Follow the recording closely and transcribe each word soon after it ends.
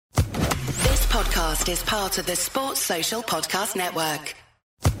podcast is part of the Sports Social Podcast Network.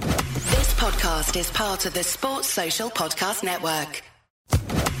 This podcast is part of the Sports Social Podcast Network.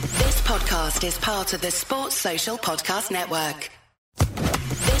 This podcast is part of the Sports Social Podcast Network.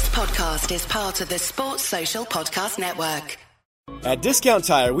 This podcast is part of the Sports Social Podcast Network. At Discount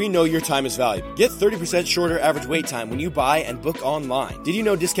Tire, we know your time is valuable. Get 30% shorter average wait time when you buy and book online. Did you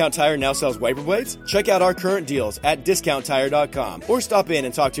know Discount Tire now sells wiper blades? Check out our current deals at discounttire.com or stop in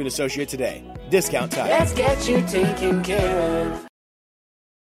and talk to an associate today. Discount Tire. Let's get you taken care of.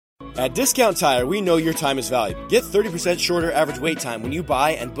 At Discount Tire, we know your time is valuable. Get 30% shorter average wait time when you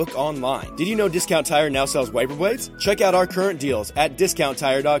buy and book online. Did you know Discount Tire now sells wiper blades? Check out our current deals at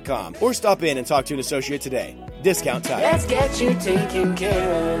discounttire.com or stop in and talk to an associate today. Discount Tire. Let's get you taken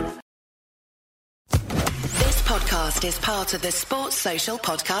care of. This podcast is part of the Sports Social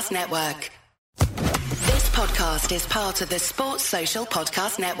Podcast Network. This podcast is part of the Sports Social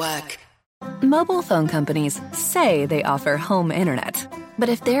Podcast Network. Mobile phone companies say they offer home internet. But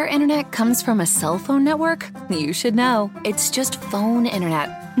if their internet comes from a cell phone network, you should know. It's just phone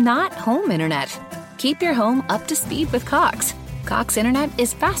internet, not home internet. Keep your home up to speed with Cox. Cox internet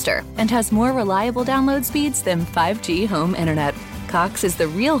is faster and has more reliable download speeds than 5G home internet. Cox is the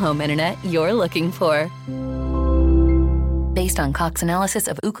real home internet you're looking for. Based on Cox analysis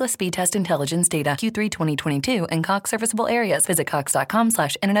of Ookla speed test intelligence data Q3 2022 and Cox serviceable areas, visit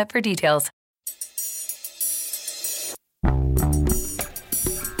cox.com/internet for details.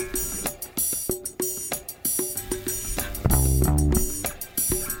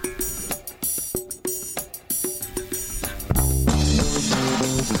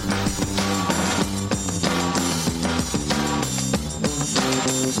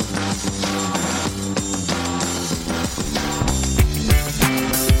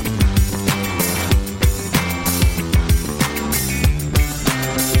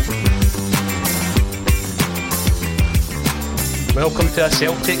 Welcome to a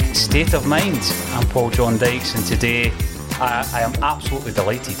Celtic State of Mind. I'm Paul John Dykes, and today I am absolutely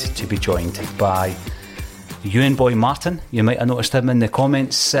delighted to be joined by Ewan Boy Martin. You might have noticed him in the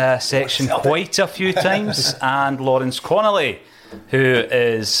comments section quite a few times, and Lawrence Connolly, who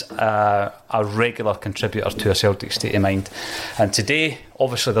is a regular contributor to a Celtic State of Mind. And today,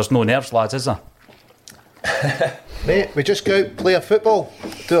 obviously, there's no nerves, lads, is there? Mate, we just go out, play a football,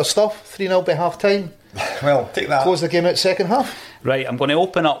 do our stuff, 3-0 by half time. Well, take that. Close the game out second half. Right, I'm going to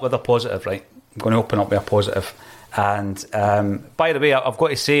open up with a positive, right? I'm going to open up with a positive. And by the way, I've got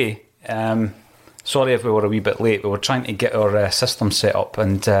to say, sorry if we were a wee bit late. We were trying to get our system set up,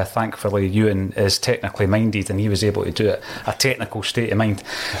 and thankfully Ewan is technically minded and he was able to do it, a technical state of mind.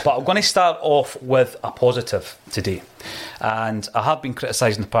 But I'm going to start off with a positive today. And I have been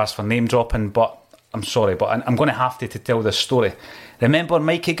criticised in the past for name dropping, but I'm sorry, but I'm going to have to tell this story. Remember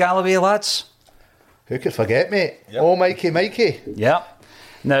Mikey Galloway, lads? Who could forget, mate? Yep. Oh, Mikey. Yeah.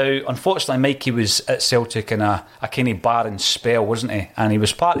 Now, unfortunately, Mikey was at Celtic in a kind of barren spell, wasn't he? And he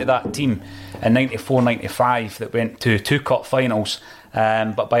was part of that team in 94-95 that went to 2 cup finals.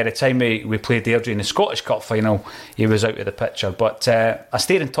 But by the time we played Airdrie in the Scottish Cup final, he was out of the picture. But I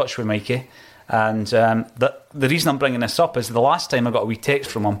stayed in touch with Mikey. And the reason I'm bringing this up is the last time I got a wee text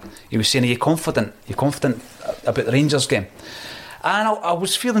from him, he was saying, Are you confident about the Rangers game? And I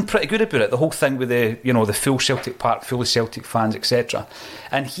was feeling pretty good about it, the whole thing with the full Celtic Park, full of Celtic fans, etc.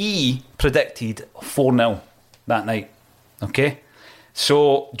 And he predicted 4-0 that night. Okay?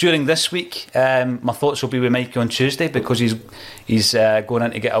 So during this week, my thoughts will be with Mikey on Tuesday because he's going in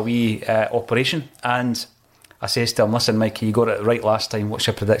to get a wee operation. And I says to him, listen, Mikey, you got it right last time. What's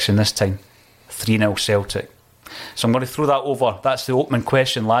your prediction this time? 3-0 Celtic. So I'm going to throw that over. That's the opening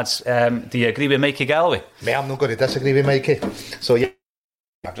question, lads. Do you agree with Mikey Galloway? Mate, I'm not going to disagree with Mikey. So, yeah.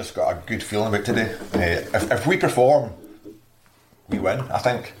 I've just got a good feeling about today. If we perform, we win, I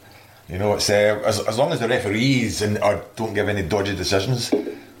think. You know, it's as long as the referees don't give any dodgy decisions,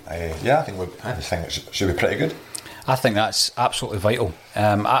 I just think it should be pretty good. I think that's absolutely vital.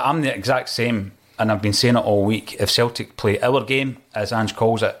 I'm the exact same, and I've been saying it all week. If Celtic play our game, as Ange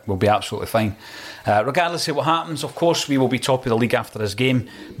calls it, we'll be absolutely fine. Regardless of what happens, of course, we will be top of the league after this game,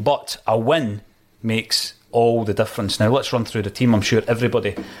 but a win makes all the difference. Now let's run through the team. I'm sure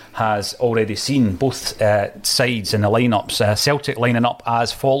everybody has already seen both sides in the lineups. Celtic lining up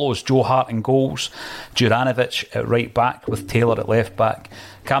as follows: Joe Hart in goals, Juranovic at right back with Taylor at left back,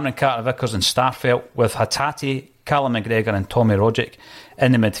 Cameron Carter-Vickers and Starfelt with Hatate, Callum McGregor and Tommy Rogic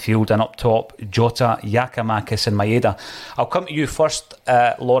in the midfield, and up top Jota, Giakoumakis and Maeda. I'll come to you first,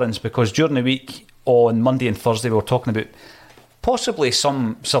 Lawrence, because during the week on Monday and Thursday we were talking about possibly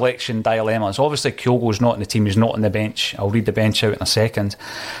some selection dilemmas. Obviously, Kyogo's not in the team, he's not on the bench. I'll read the bench out in a second.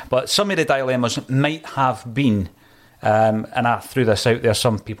 But some of the dilemmas might have been, and I threw this out there,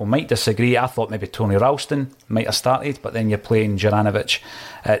 some people might disagree. I thought maybe Tony Ralston might have started, but then you're playing Juranovic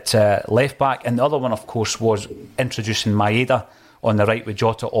at left back. And the other one, of course, was introducing Maeda on the right with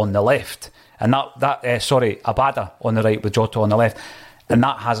Jota on the left. And Abada on the right with Jota on the left. And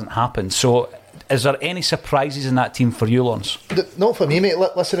that hasn't happened. So is there any surprises in that team for you, Lawrence? Not for me, mate.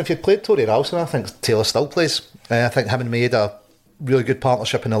 Listen, if you played Tony Ralston, I think Taylor still plays. I think him and Maeda are really good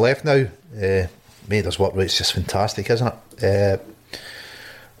partnership in the left now. Maeda's work rate's just fantastic, isn't it?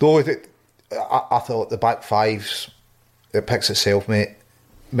 Though I thought the back fives, it picks itself, mate.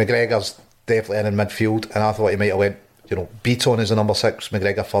 McGregor's definitely in midfield, and I thought he might have went, Beaton is the number 6,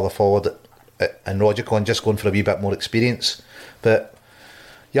 McGregor further forward, and Rodgicon just going for a wee bit more experience. But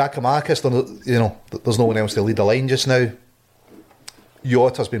Giakoumakis, there's no one else to lead the line just now.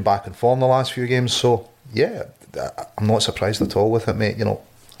 Jota's been back in form the last few games, so yeah, I'm not surprised at all with it, mate.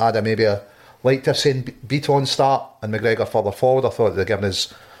 I'd maybe like to have seen Beaton start and McGregor further forward. I thought they'd given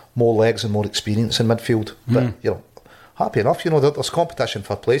us more legs and more experience in midfield. But happy enough. There's competition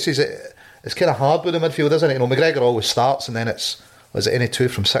for places. It's kind of hard with the midfield, isn't it? McGregor always starts, and then is it any 2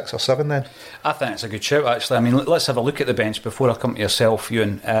 from 6 or 7 then? I think it's a good shout, actually. I mean, let's have a look at the bench before I come to yourself,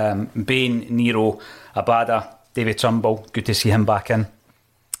 Ewan. Bain, Nero, Abada, David Turnbull, good to see him back in.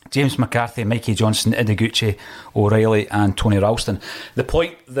 James McCarthy, Mikey Johnson, Ideguchi, O'Reilly and Tony Ralston. The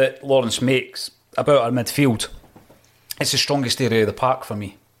point that Lawrence makes about our midfield, it's the strongest area of the park for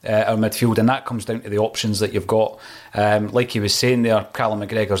me, our midfield, and that comes down to the options that you've got. Like he was saying there, Callum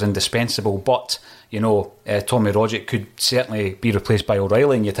McGregor's indispensable, but Tommy Rogic could certainly be replaced by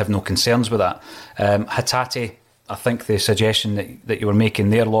O'Reilly and you'd have no concerns with that. Hatate, I think the suggestion that you were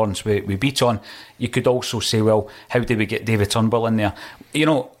making there, Lawrence, we beat on, you could also say, well, how do we get David Turnbull in there?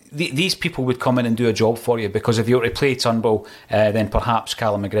 These people would come in and do a job for you, because if you were to play Turnbull, then perhaps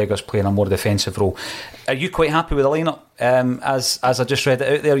Callum McGregor's playing a more defensive role. Are you quite happy with the lineup, as I just read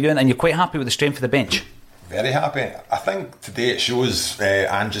it out there, Ewan, and you're quite happy with the strength of the bench? Very happy. I think today it shows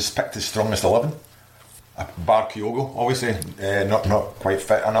Ange's picked his strongest 11. Bar Kyogo, obviously, not quite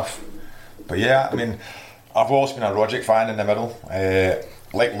fit enough. But yeah, I mean, I've always been a Rogic fan in the middle.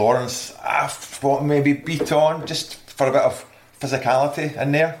 Like Lawrence, I thought maybe Beaton just for a bit of physicality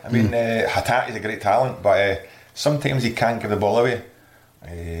in there. I mean, Hatate's a great talent, but sometimes he can't give the ball away.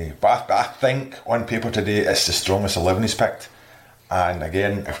 But I think on paper today it's the strongest 11 he's picked. And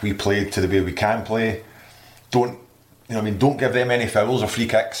again, if we play to the way we can play, don't give them any fouls or free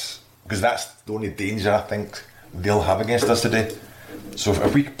kicks, because that's the only danger I think they'll have against us today. So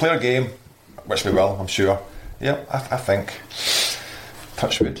if we play our game, which we will, I'm sure, I think,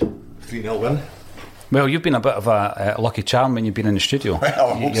 touch wood, 3-0 win. Well, you've been a bit of a lucky charm when you've been in the studio.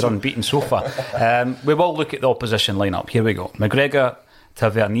 You're unbeaten so far. We will look at the opposition lineup. Here we go. McGregor,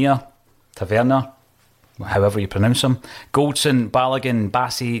 Taverner, however you pronounce him, Goldson, Balogun,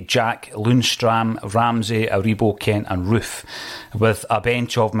 Bassey, Jack, Lundstram, Ramsey, Aribo, Kent and Roof, with a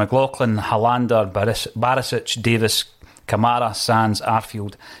bench of McLaughlin, Hollander, Barisic, Davis, Kamara, Sands,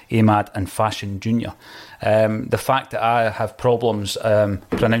 Arfield, Ahmad and Fashion Jr. The fact that I have problems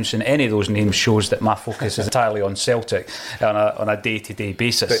pronouncing any of those names shows that my focus is entirely on Celtic on a day-to-day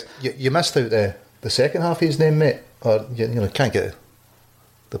basis. But you missed out the second half of his name, mate. Or you can't get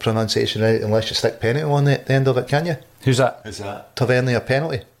the pronunciation right unless you stick penalty on the end of it, can you? Who's that? Tavernier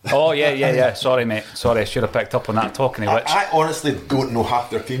penalty. Oh yeah. Sorry, mate. Sorry, I should have picked up on that talking of which. I honestly don't know half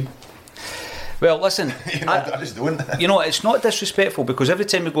their team. Well, listen, I just don't. It's not disrespectful, because every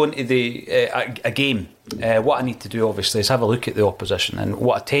time we go into a game, what I need to do obviously is have a look at the opposition, and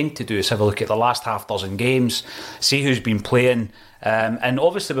what I tend to do is have a look at the last half dozen games, see who's been playing, and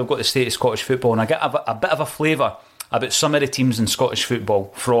obviously we've got the state of Scottish football, and I get a bit of a flavour about some of the teams in Scottish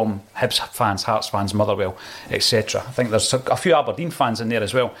football from Hibs fans, Hearts fans, Motherwell, etc. I think there's a few Aberdeen fans in there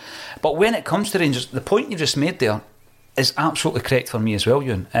as well. But when it comes to Rangers, the point you just made there is absolutely correct for me as well,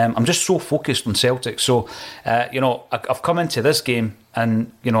 Ewan. I'm just so focused on Celtic. So, I've come into this game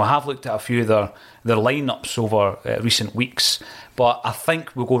and, I have looked at a few of their lineups over recent weeks. But I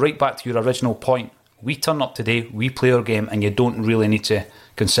think we'll go right back to your original point. We turn up today, we play our game, and you don't really need to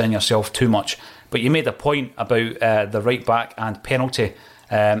concern yourself too much. But you made a point about the right back and penalty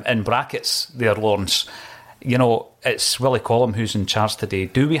in brackets there, Lawrence. It's Willie Collum who's in charge today.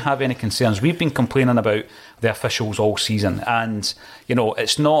 Do we have any concerns? We've been complaining about the officials all season, and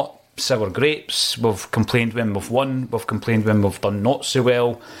it's not sour grapes. We've complained when we've won, we've complained when we've done not so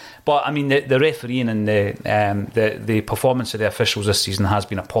well. But I mean, the refereeing and the performance of the officials this season has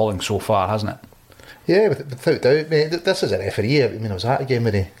been appalling so far, hasn't it? Yeah, without doubt, mate. This is a referee. I mean, I was at a game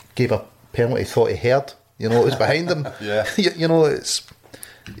when he gave a penalty, thought he heard. You know, it was behind him. Yeah. You know,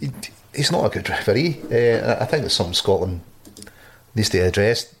 he's not a good referee. I think it's something Scotland needs to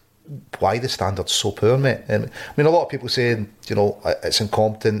address. Why the standard's so poor, mate. I mean, a lot of people saying, you know, it's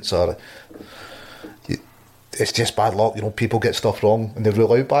incompetence or it's just bad luck. You know, people get stuff wrong and they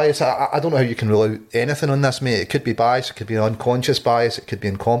rule out bias. I don't know how you can rule out anything on this, mate. It could be bias, it could be unconscious bias, it could be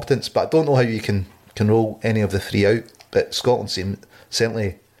incompetence, but I don't know how you can rule any of the three out. But Scotland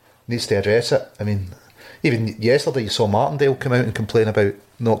certainly needs to address it. I mean, even yesterday you saw Martindale come out and complain about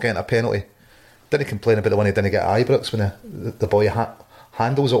not getting a penalty. Didn't he complain about the one he didn't get at Ibrox when the boy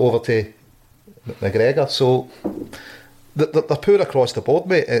handles it over to McGregor? So they're poor across the board,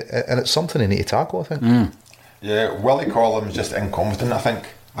 mate, and it's something they need to tackle, I think. Yeah, Willie Collum's just incompetent, I think.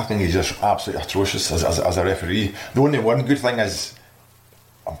 I think he's just absolutely atrocious as a referee. The only one good thing is,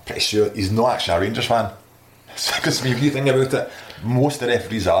 I'm pretty sure he's not actually a Rangers fan. Because if you think about it, most of the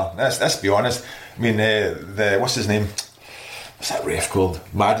referees are. Let's be honest. I mean, what's his name? What's that ref called?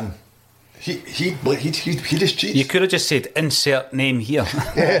 Madden. He just cheats. You could have just said insert name here.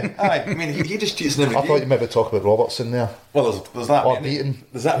 Yeah, I mean he just cheats in every game. I thought you maybe talk about Robertson there. Well, there's that. Or Beaton.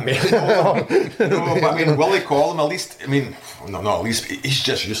 There's that many. No, but I mean Willie Collum, at least. I mean, not at least. He's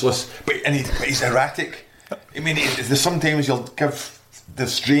just useless. But he's erratic. I mean, there's sometimes you'll give the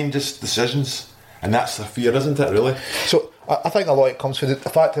strangest decisions, and that's the fear, isn't it? Really. So I think a lot of it comes from the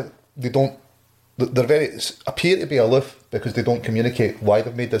fact that they don't. They're appear to be aloof because they don't communicate why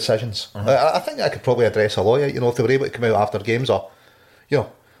they've made decisions. I think I could probably address a lawyer, you know, if they were able to come out after games or, you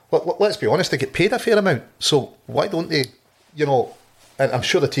know, let's be honest, they get paid a fair amount, so why don't they, you know, and I'm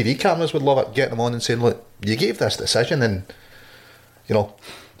sure the TV cameras would love it, getting them on and saying, look, you gave this decision and, you know,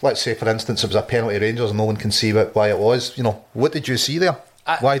 let's say for instance it was a penalty Rangers and no one can see why it was, you know, what did you see there?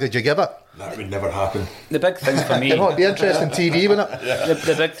 Why did you give it? That would never happen. The big thing for me... You know, it'd be interesting TV, wouldn't it? Yeah.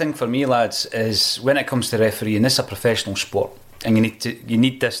 The big thing for me, lads, is when it comes to refereeing, this is a professional sport, and you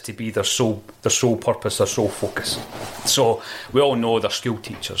need this to be their sole purpose, their sole focus. So we all know they're school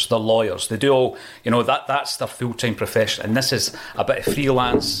teachers, they're lawyers, they do all, you know, that's their full-time profession, and this is a bit of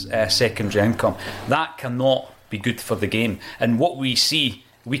freelance secondary income. That cannot be good for the game. And what we see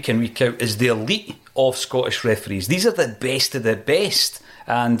week in, week out is the elite of Scottish referees. These are the best of the best,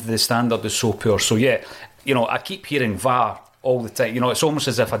 and the standard is so poor. So yeah, you know, I keep hearing VAR all the time. You know, it's almost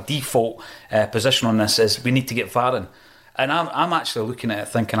as if a default position on this is we need to get VAR in. And I'm actually looking at it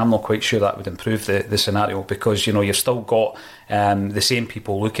thinking I'm not quite sure that would improve the scenario, because, you know, you've still got the same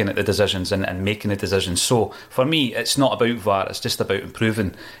people looking at the decisions and making the decisions. So for me, it's not about VAR, it's just about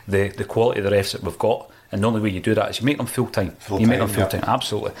improving the quality of the refs that we've got. And the only way you do that is you make them full-time. You make them full-time,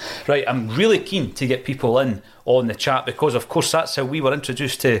 absolutely. Right, I'm really keen to get people in on the chat, because, of course, that's how we were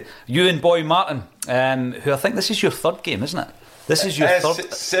introduced to you and Boy Martin, who I think this is your third game, isn't it? This is your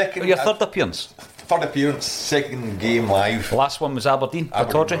third appearance. Third appearance, second game live. The last one was Aberdeen,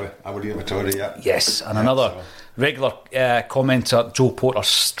 Pittodrie. Aberdeen, Pittodrie, yeah. Yes, and another regular commenter, Joe Porter,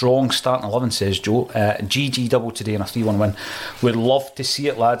 strong starting 11, says Joe. GG double today in a 3-1 win. Would love to see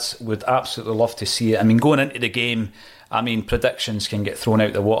it, lads. Would absolutely love to see it. I mean, going into the game, I mean, predictions can get thrown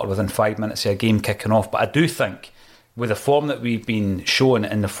out the water within 5 minutes of a game kicking off. But I do think, with the form that we've been shown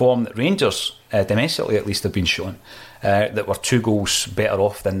and the form that Rangers, domestically at least, have been shown, that we're 2 goals better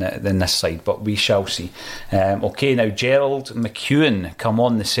off than this side, but we shall see. Okay, now Gerald McEwen come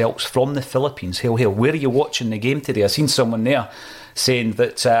on the Celts from the Philippines. Hail, hail. Where are you watching the game today? I've seen someone there saying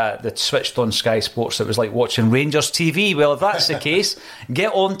that switched on Sky Sports, it was like watching Rangers TV. Well, if that's the case,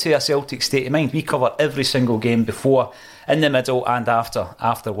 get on to a Celtic state of mind. We cover every single game before, in the middle and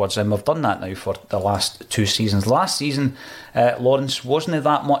afterwards, and we've done that now for the last 2 seasons. Last season, Lawrence, wasn't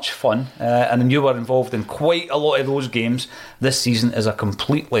that much fun, and you were involved in quite a lot of those games. This season is a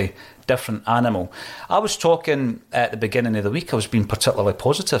completely different animal. I was talking at the beginning of the week, I was being particularly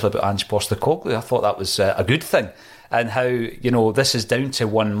positive about Ange Postecoglou. I thought that was a good thing, and how, you know, this is down to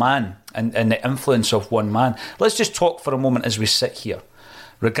one man and the influence of one man. Let's just talk for a moment as we sit here.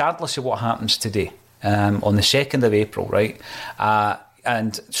 Regardless of what happens today, on the 2nd of April, right?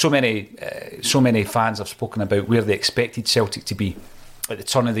 And so many fans have spoken about where they expected Celtic to be at the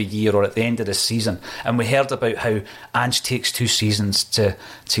turn of the year or at the end of the season, and we heard about how Ange takes 2 seasons to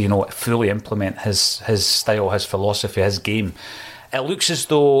you know, fully implement his style, his philosophy, his game. It looks as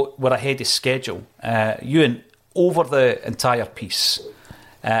though we're ahead of schedule. Ewan, over the entire piece,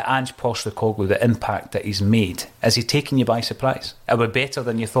 Ange Postecoglou, the impact that he's made, is he taking you by surprise? Are we better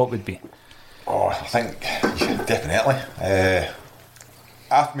than you thought we'd be? Oh, I think definitely.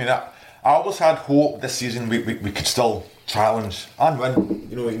 I mean, I always had hope this season we could still challenge and win.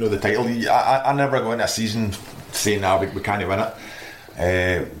 You know the title. I never go into a season saying we can't win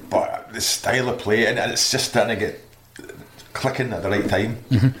it. But the style of play, and it's just starting to get clicking at the right time.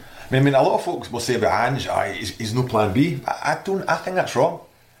 I mean, a lot of folks will say about Ange, he's no plan B. I think that's wrong.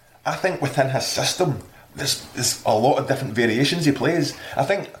 I think within his system, there's a lot of different variations he plays. I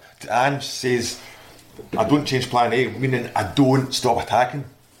think Ange says, I don't change plan A, meaning I don't stop attacking,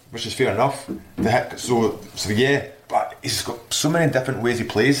 which is fair enough. So yeah, but he's got so many different ways he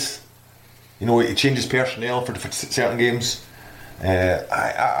plays. You know, he changes personnel for certain games.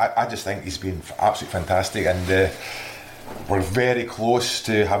 I just think he's been absolutely fantastic, and we're very close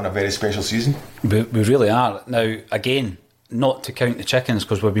to having a very special season. We really are. Now, again, not to count the chickens,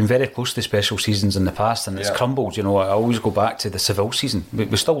 because we've been very close to special seasons in the past, and it's crumbled. You know, I always go back to the Seville season.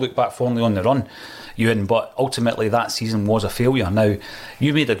 We still look back fondly on the run, Ewan, but ultimately that season was a failure. Now,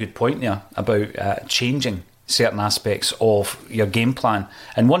 you made a good point there about changing certain aspects of your game plan,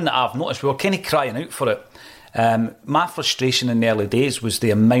 and one that I've noticed, we were kind of crying out for it. My frustration in the early days was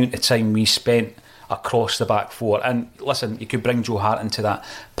the amount of time we spent across the back four. And listen, you could bring Joe Hart into that,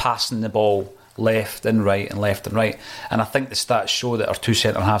 passing the ball left and right and left and right. And I think the stats show that our two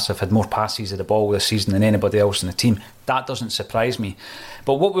centre-halves have had more passes of the ball this season than anybody else in the team. That doesn't surprise me.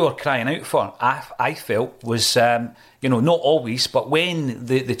 But what we were crying out for, I felt, was, not always, but when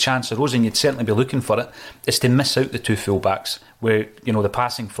the chance arose, and you'd certainly be looking for it, is to miss out the two full-backs, where, the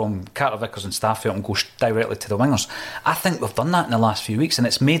passing from Carter Vickers and Stafford goes directly to the wingers. I think we've done that in the last few weeks, and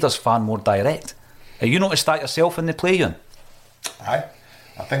it's made us far more direct. Have you noticed that yourself in the play, Ewan? Aye.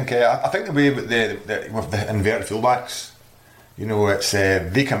 I think the way with the inverted fullbacks, it's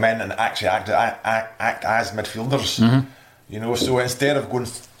they come in and actually act as midfielders. So instead of going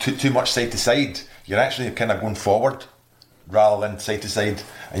too much side to side, you're actually kind of going forward rather than side to side,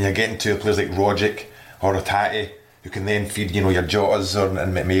 and you're getting to players like Rogic or Otati, who can then feed your Jotas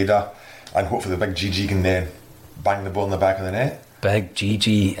and Maeda, and hopefully the big GG can then bang the ball in the back of the net. Big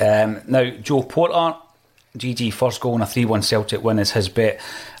GG. Now, Joe Porter, GG first goal in a 3-1 Celtic win is his bet.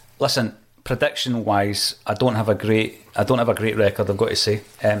 Listen, prediction wise, I don't have a great record, I've got to say.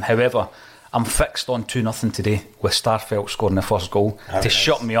 However, I'm fixed on 2-0 today, with Starfelt scoring the first goal to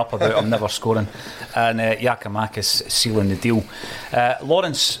shut me up about him never scoring, and Giakoumakis sealing the deal.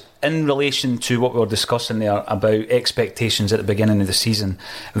 Lawrence, in relation to what we were discussing there about expectations at the beginning of the season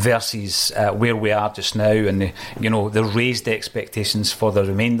versus where we are just now, and the raised expectations for the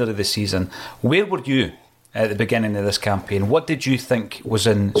remainder of the season, where were you at the beginning of this campaign? What did you think was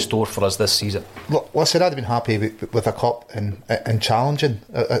in store for us this season? Look, listen, I'd have been happy with a cup and challenging.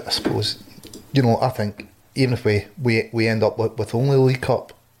 I suppose, I think even if we end up with only the League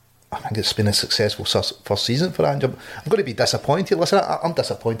Cup, I think it's been a successful first season for Ange. I'm going to be disappointed. Listen, I'm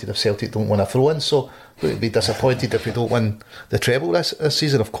disappointed if Celtic don't win a throw-in, so I'm going to be disappointed if we don't win the treble this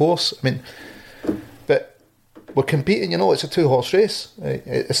season, of course. I mean, but we're competing, it's a two-horse race.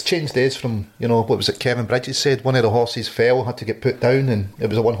 It's changed days from, what was it Kevin Bridges said, one of the horses fell, had to get put down, and it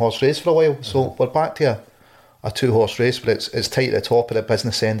was a one-horse race for a while. So we're back to a two-horse race, but it's tight at the top of the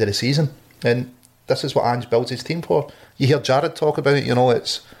business end of the season. And this is what Ange builds his team for. You hear Jared talk about it,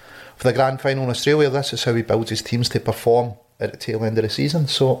 it's for the grand final in Australia. This is how he builds his teams to perform at the tail end of the season.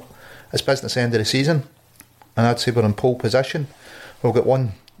 So it's business end of the season, and I'd say we're in pole position. We've got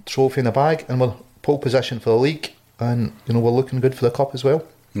one trophy in the bag, and we're pole position for the league, and we're looking good for the cup as well.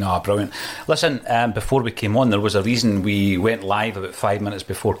 No, brilliant. Listen, before we came on, there was a reason we went live about 5 minutes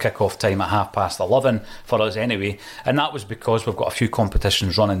before kick-off time at 11:30, for us anyway, and that was because we've got a few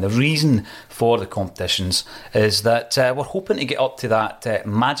competitions running. The reason for the competitions is that we're hoping to get up to that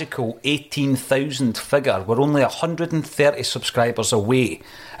magical 18,000 figure. We're only 130 subscribers away,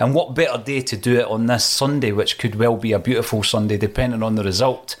 and what better day to do it on this Sunday, which could well be a beautiful Sunday depending on the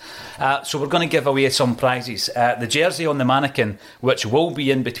result. So we're going to give away some prizes. The jersey on the mannequin, which will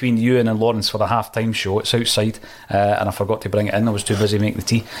be in between you and Lawrence for the half-time show. It's outside, and I forgot to bring it in. I was too busy making the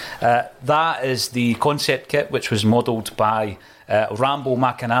tea. That is the concept kit, which was modelled by Rambo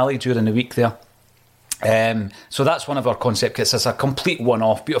McAnally during the week there. So that's one of our concept kits. It's a complete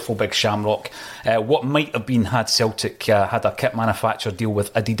one-off, beautiful big shamrock. What might have been had Celtic had a kit manufacturer deal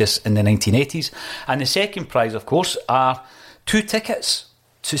with Adidas in the 1980s. And the second prize, of course, are 2 tickets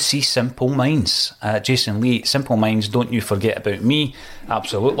to see Simple Minds. Jason Lee, Simple Minds, Don't You Forget About Me.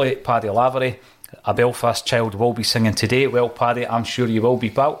 Absolutely. Paddy Lavery, a Belfast child, will be singing today. Well, Paddy, I'm sure you will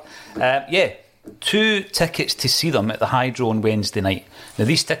be, pal. 2 tickets to see them at the Hydro on Wednesday night. Now,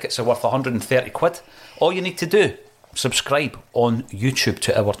 these tickets are worth 130 quid. All you need to do, subscribe on YouTube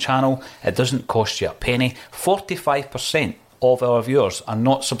to our channel. It doesn't cost you a penny. 45% of our viewers are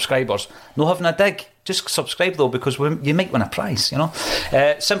not subscribers, no having a dig. Just subscribe though, because you might win a prize, you know.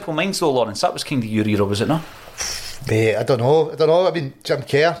 Simple Minds though, Lawrence, that was kind of your era, was it not? I don't know. I mean, Jim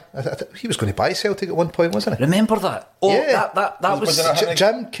Kerr, he was going to buy Celtic at one point, wasn't he? Remember that? Oh, yeah. that was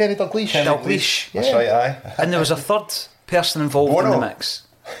Jim Kenny Dalglish. Yeah. That's right, aye. And there was a third person involved in the mix.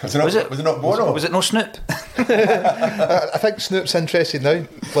 Was it not Bono? Was it no Snoop? I think Snoop's interested now.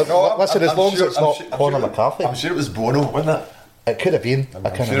 Listen, as long as it's not Conor McCarthy. I'm sure it was Bono, wasn't it? It could have been.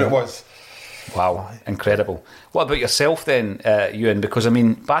 I'm sure it was. Wow, incredible. What about yourself then, Ewan? Because, I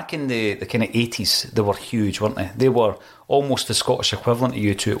mean, back in the kind of 80s, they were huge, weren't they? They were almost the Scottish equivalent of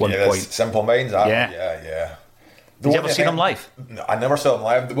you two at one point. Simple Minds, yeah. Did you ever see them live? No, I never saw them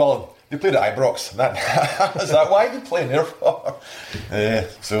live. Well, they played at Ibrox. Is that why they playing there for?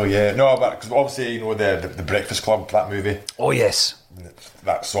 No, but because obviously, you know, the Breakfast Club, that movie. Oh, yes.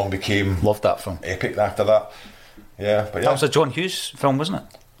 That song became... Loved that film. Epic after that. Yeah, but yeah. That was a John Hughes film, wasn't it?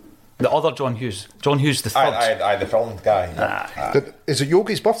 The other John Hughes the third. Aye, the film guy. Yeah. Is it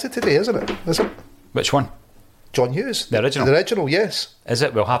Yogi's birthday today, isn't it? Is it? Which one? John Hughes. The original? The original, yes. Is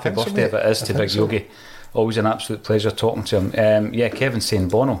it? Well, happy birthday if it is to Big Yogi. Always an absolute pleasure talking to him. Kevin's saying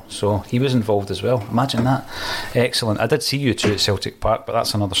Bono, so he was involved as well. Imagine that. Excellent. I did see you two at Celtic Park, but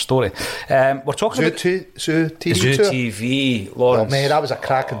that's another story. We're talking about Zoo TV Zoo tour. TV, Lawrence. Oh, man, that was a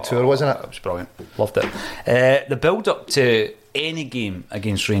cracking tour, wasn't it? It was brilliant. Loved it. The build-up to any game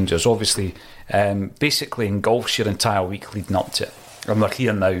against Rangers, obviously, basically engulfs your entire week leading up to it. And we're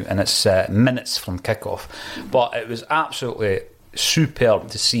here now, and it's minutes from kick-off. But it was absolutely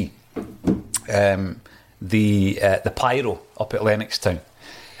superb to see the pyro up at Lennoxtown.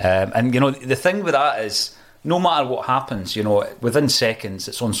 And, you know, the thing with that is, no matter what happens, you know, within seconds,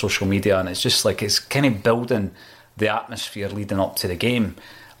 it's on social media, and it's just like, it's kind of building the atmosphere leading up to the game,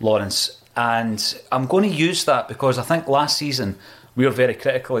 Lawrence. And I'm going to use that because I think last season we were very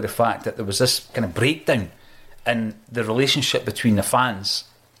critical of the fact that there was this kind of breakdown in the relationship between the fans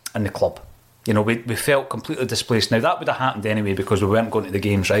and the club. You know, we felt completely displaced. Now, that would have happened anyway because we weren't going to the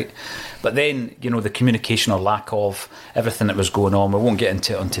games, right? But then, you know, the communication or lack of everything that was going on, we won't get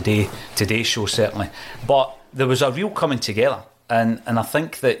into it on today's show, certainly. But there was a real coming together. And I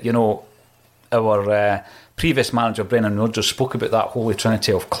think that, you know, our previous manager, Brendan Rodgers, spoke about that holy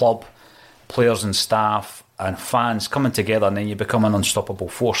trinity of club, players and staff and fans coming together, and then you become an unstoppable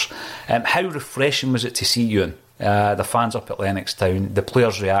force. How refreshing was it to see you, the fans up at Lennoxtown, the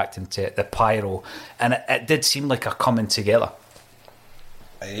players reacting to it, the pyro, and it did seem like a coming together.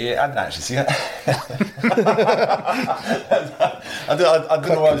 Yeah, I didn't actually see it. I don't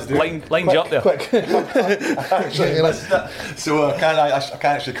know what I was doing. Lined you up there. Quick. So I can't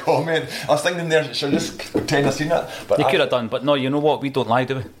actually comment. I was thinking there, should I just pretend I've seen it? But you could have done, but no, you know what? We don't lie,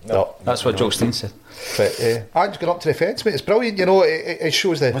 do we? No. That's what Joe Steen said. But Ange got up to the fence, mate. It's brilliant. You know, it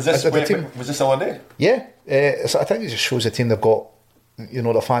shows the team. Was this all day? Yeah, I think it just shows the team they've got, you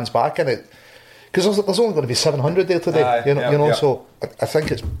know, the fans back in it. Because there's only going to be 700 there today, so I think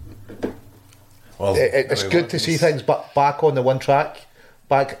it's good to see things back on the one track,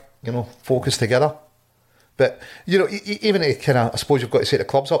 back, you know, focused together. But, you know, even to kind of, I suppose you've got to say the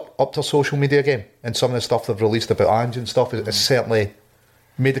club's up to social media game, and some of the stuff they've released about Ange and stuff has certainly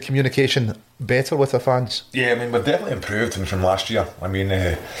made the communication better with the fans. Yeah, I mean, we've definitely improved from last year. I mean,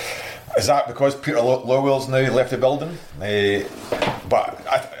 is that because Peter Lowell's now left the building? But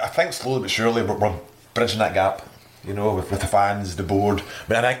I think slowly but surely we're bridging that gap, you know, with the fans, the board.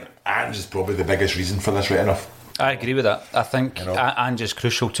 I mean, I think Ange is probably the biggest reason for this, right enough. I agree with that. I think Ange is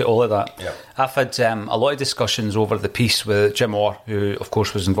crucial to all of that. Yep. I've had a lot of discussions over the piece with Jim Orr, who of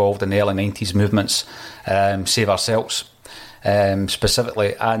course was involved in the early 90s movements, Save Ourselves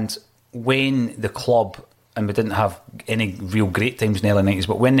specifically. And when the club, and we didn't have any real great times in the early 90s,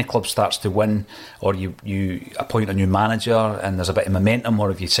 but when the club starts to win, or you appoint a new manager and there's a bit of momentum,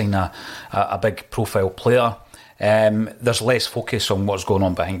 or if you sign a big profile player, there's less focus on what's going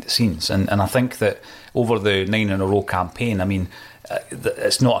on behind the scenes. And I think that over the 9 in a row campaign, I mean,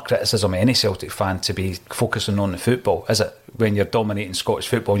 it's not a criticism of any Celtic fan to be focusing on the football, is it? When you're dominating Scottish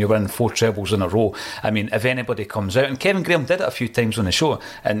football and you're winning 4 trebles in a row. I mean, if anybody comes out, and Kevin Graham did it a few times on the show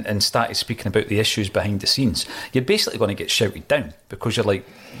and started speaking about the issues behind the scenes, you're basically going to get shouted down because you're like,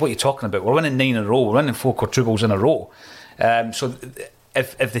 what are you talking about? We're winning 9 in a row, we're winning 4 quadrubles in a row. So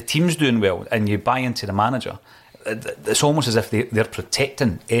if the team's doing well and you buy into the manager, it's almost as if they're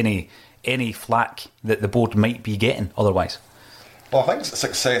protecting any flack that the board might be getting otherwise. Well, I think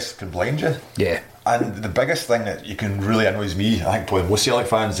success can blind you. Yeah. And the biggest thing that you can really annoys me, I think probably most Celtic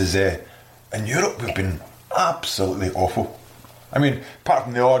fans, is in Europe we've been absolutely awful. I mean, apart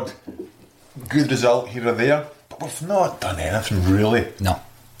from the odd good result here or there, but we've not done anything really. No.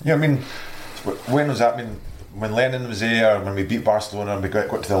 Yeah, I mean, when was that? I mean, when Lennon was there, when we beat Barcelona and we got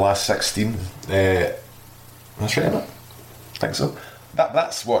to the last 16. That's right, I think so.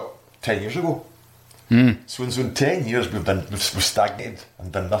 That's what, 10 years ago. So in 10 years we've stagnated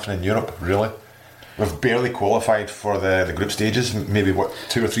and done nothing in Europe, really. We've barely qualified for the group stages, maybe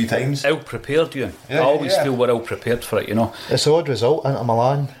 2 or 3 times. Ill prepared, you. Yeah, I always yeah. feel we're ill prepared for it, you know. It's an odd result into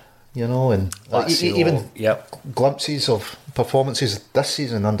Milan, you know, and even glimpses of performances this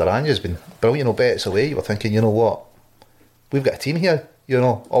season under Ange has been brilliant. I bet it's away. You were thinking, you know what, we've got a team here, you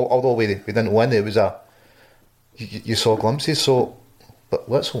know. Although we didn't win, it was you saw glimpses. So,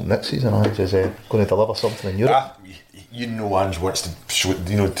 but let's hope next season Ange is going to deliver something in Europe. You know, Ange wants to show,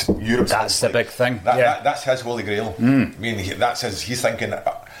 you know, to Europe. That's the big thing. That's his holy grail. I mean, that's his. He's thinking,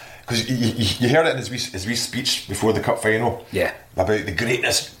 because you heard it in his wee speech before the cup final. Yeah. About the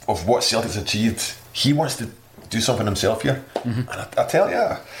greatness of what Celtic's achieved. He wants to do something himself here, and I tell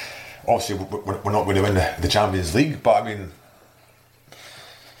you, obviously we're not going to win the Champions League, but I mean,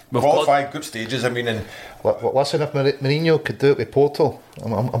 we've qualified group stages. I mean, and listen, if Mourinho could do it with Porto,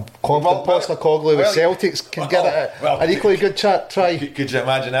 I'm confident Postecoglou with Celtics can get it an equally good try. Could you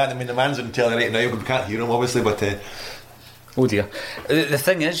imagine that? I mean, the man's on telly right now. We can't hear him, obviously, but oh dear. The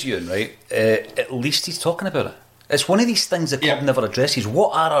thing is, Ewan, right? At least he's talking about it. It's one of these things the club never addresses.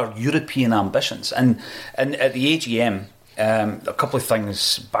 What are our European ambitions? And at the AGM, a couple of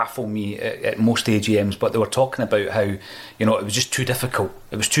things baffle me at most AGMs, but they were talking about how, you know, it was just too difficult.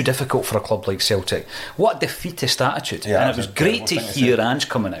 It was too difficult for a club like Celtic. What a defeatist attitude. And it was great to hear Ange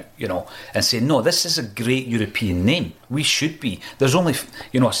coming out, you know, and saying, no, this is a great European name. We should be. There's only,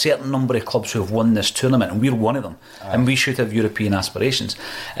 you know, a certain number of clubs who have won this tournament, and we're one of them. And we should have European aspirations.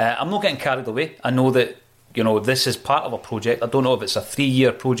 I'm not getting carried away. I know that, you know, this is part of a project. I don't know if it's a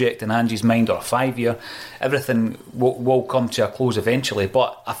 3-year project in Ange's mind or a 5-year. Everything will come to a close eventually.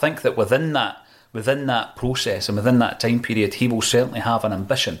 But I think that within that process and within that time period, he will certainly have an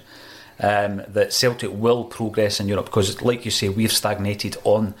ambition that Celtic will progress in Europe. Because, like you say, we've stagnated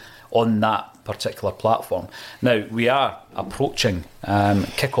on that particular platform. Now, we are approaching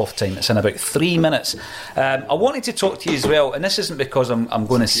kick-off time. It's in about 3 minutes. I wanted to talk to you as well, and this isn't because I'm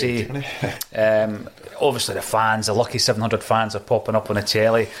going to say... obviously the fans, the lucky 700 fans are popping up on the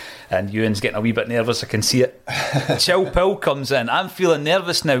telly, and Ewan's getting a wee bit nervous, I can see it. Chill pill comes in. I'm feeling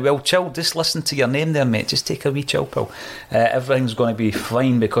nervous now. Well, chill, just listen to your name there, mate. Just take a wee chill pill. Everything's going to be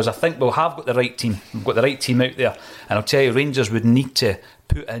fine, because I think we'll have got the right team. We've got the right team out there, and I'll tell you, Rangers would need to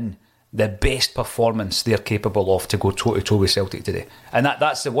put in the best performance they're capable of to go toe-to-toe with Celtic today. And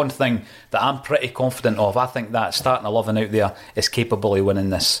that's the one thing that I'm pretty confident of. I think that starting 11 out there is capable of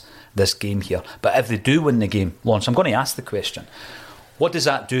winning this game here. But if they do win the game, Lawrence, I'm going to ask the question, what does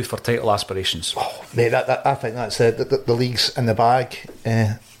that do for title aspirations? Oh, mate, I think that's the league's in the bag.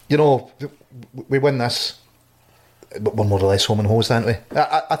 You know, we win this, but we're more or less home and hosed, aren't we?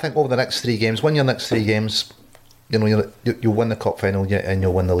 I think over the next 3 games, win your next 3 games, you know, you'll win the cup final and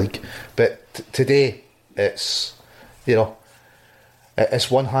you'll win the league. But today, it's, you know, it's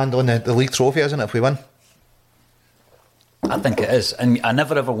one hand on the league trophy, isn't it, if we win? I think it is, and I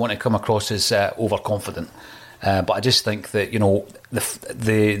never ever want to come across as overconfident, but I just think that, you know,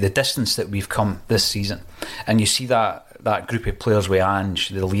 the distance that we've come this season, and you see that group of players with Ange,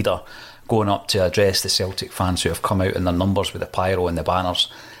 the leader, going up to address the Celtic fans who have come out in their numbers with the pyro and the banners.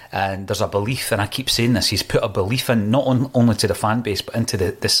 And there's a belief, and I keep saying this, he's put a belief in not only to the fan base but into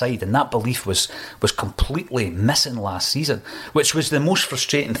the side, and that belief was completely missing last season, which was the most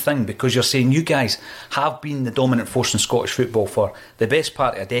frustrating thing, because you're saying you guys have been the dominant force in Scottish football for the best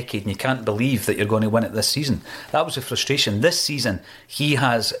part of a decade, and you can't believe that you're going to win it this season. That was the frustration. This season he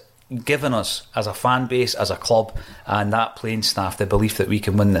has given us, as a fan base, as a club, and that playing staff, the belief that we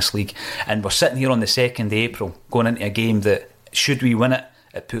can win this league. And we're sitting here on the 2nd of April going into a game that, should we win it,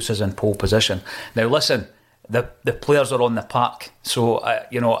 it puts us in pole position. Now listen, the players are on the park, so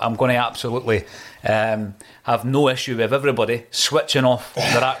you know, I'm going to absolutely have no issue with everybody switching off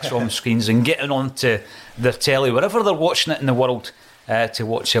their ACSOM screens and getting onto their telly, wherever they're watching it in the world, to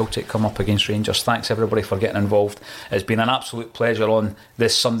watch Celtic come up against Rangers. Thanks everybody for getting involved. It's been an absolute pleasure on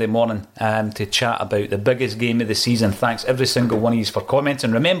this Sunday morning to chat about the biggest game of the season. Thanks every single one of you for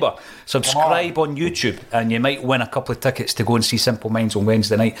commenting. Remember, subscribe on YouTube and you might win a couple of tickets to go and see Simple Minds on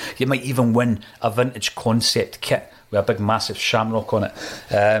Wednesday night. You might even win a vintage concept kit with a big massive shamrock on it,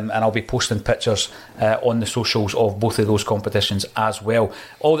 and I'll be posting pictures on the socials of both of those competitions as well.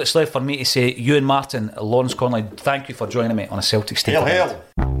 All that's left for me to say, Ewan Martin, Lawrence Conley, thank you for joining me on a Celtic State. Hail.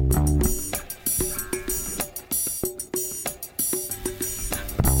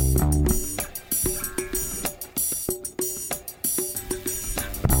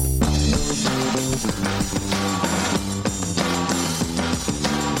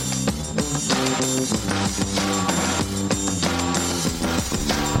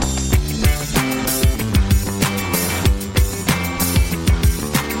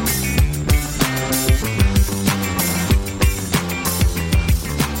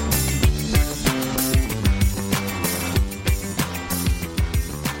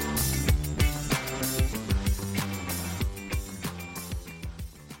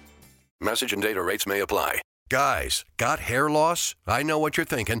 message and data rates may apply. Guys, got hair loss? I know what you're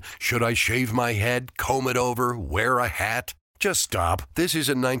thinking. Should I shave my head, comb it over, wear a hat? Just stop. This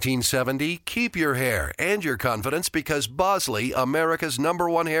isn't 1970. Keep your hair and your confidence because Bosley, America's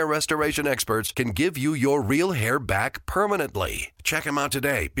 #1 hair restoration experts, can give you your real hair back permanently. Check them out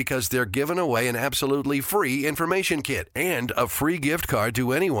today because they're giving away an absolutely free information kit and a free gift card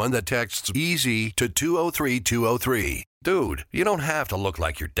to anyone that texts EASY to 203203. Dude, you don't have to look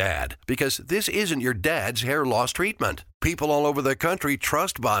like your dad because this isn't your dad's hair loss treatment. People all over the country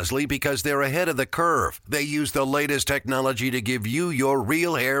trust Bosley because they're ahead of the curve. They use the latest technology to give you your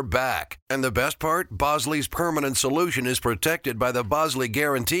real hair back. And the best part? Bosley's permanent solution is protected by the Bosley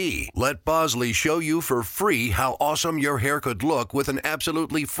Guarantee. Let Bosley show you for free how awesome your hair could look with an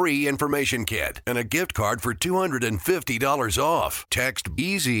absolutely free information kit and a gift card for $250 off. Text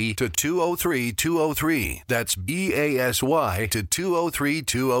EASY to 203203. That's BASY to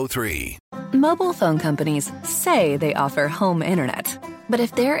 203203. Mobile phone companies say they offer home internet. But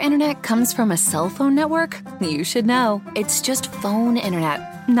if their internet comes from a cell phone network, you should know. It's just phone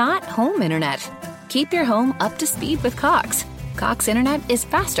internet, not home internet. Keep your home up to speed with Cox. Cox internet is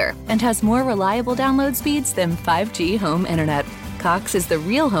faster and has more reliable download speeds than 5G home internet. Cox is the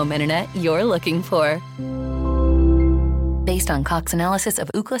real home internet you're looking for. Based on Cox analysis of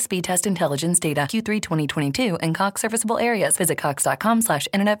Ookla speed test intelligence data Q3 2022 and Cox serviceable areas, visit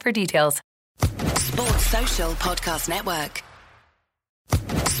cox.com/internet for details. Sports Social Podcast Network.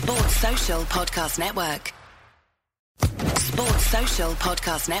 Sports Social Podcast Network. Sports Social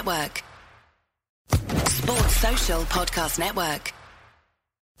Podcast Network. Sports Social Podcast Network.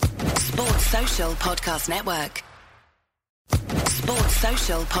 Sports Social Podcast Network. Sports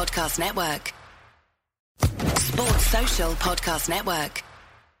Social Podcast Network. Sports Social Podcast Network.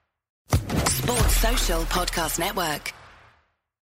 Sports Social Podcast Network.